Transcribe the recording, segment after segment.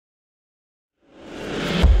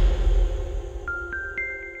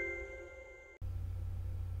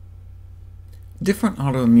Different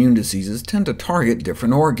autoimmune diseases tend to target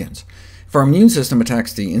different organs. If our immune system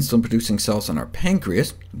attacks the insulin-producing cells in our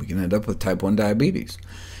pancreas, we can end up with type 1 diabetes.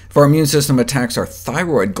 If our immune system attacks our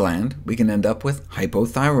thyroid gland, we can end up with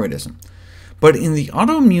hypothyroidism. But in the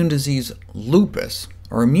autoimmune disease lupus,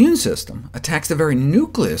 our immune system attacks the very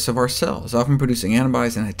nucleus of our cells, often producing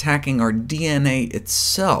antibodies and attacking our DNA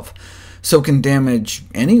itself, so can damage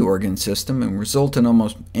any organ system and result in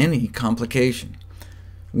almost any complication.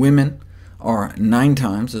 Women are 9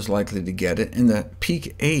 times as likely to get it, and the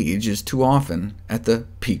peak age is too often at the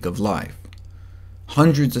peak of life.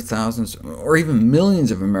 Hundreds of thousands, or even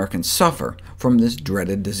millions of Americans suffer from this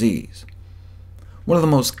dreaded disease. One of the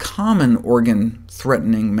most common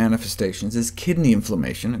organ-threatening manifestations is kidney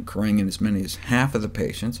inflammation, occurring in as many as half of the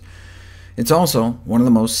patients. It's also one of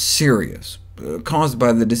the most serious, caused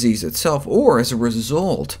by the disease itself, or as a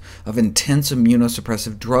result of intense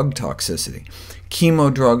immunosuppressive drug toxicity.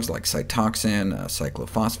 Chemo drugs like Cytoxan,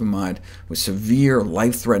 cyclophosphamide, with severe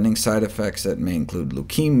life-threatening side effects that may include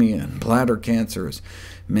leukemia and bladder cancer, as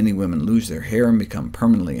many women lose their hair and become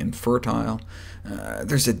permanently infertile.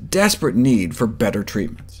 There's a desperate need for better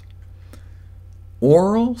treatments.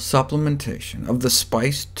 Oral supplementation of the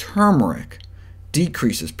spice turmeric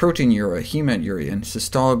decreases proteinuria, hematuria, and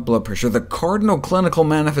systolic blood pressure, the cardinal clinical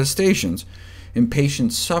manifestations in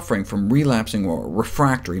patients suffering from relapsing or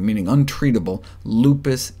refractory, meaning untreatable,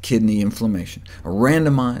 lupus kidney inflammation, a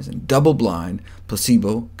randomized and double-blind,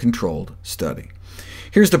 placebo-controlled study.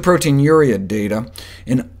 Here's the proteinuria data,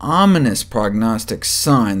 an ominous prognostic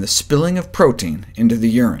sign, the spilling of protein into the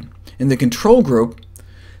urine. In the control group,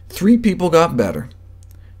 3 people got better,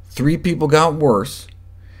 3 people got worse,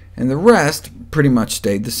 and the rest pretty much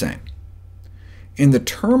stayed the same. In the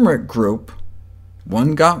turmeric group,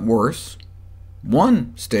 1 got worse,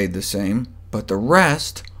 1 stayed the same, but the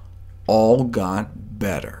rest all got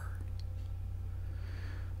better.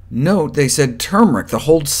 Note they said turmeric, the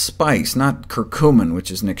whole spice, not curcumin,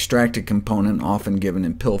 which is an extracted component often given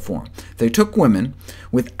in pill form. They took women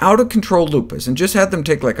with out-of-control lupus and just had them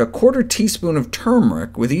take like a quarter teaspoon of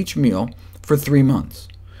turmeric with each meal for 3 months.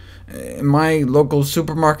 In my local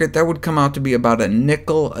supermarket, that would come out to be about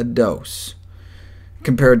 $0.05 a dose,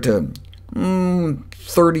 compared to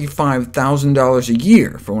 $35,000 a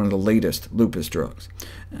year for one of the latest lupus drugs.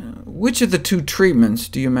 Which of the 2 treatments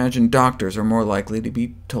do you imagine doctors are more likely to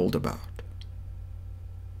be told about?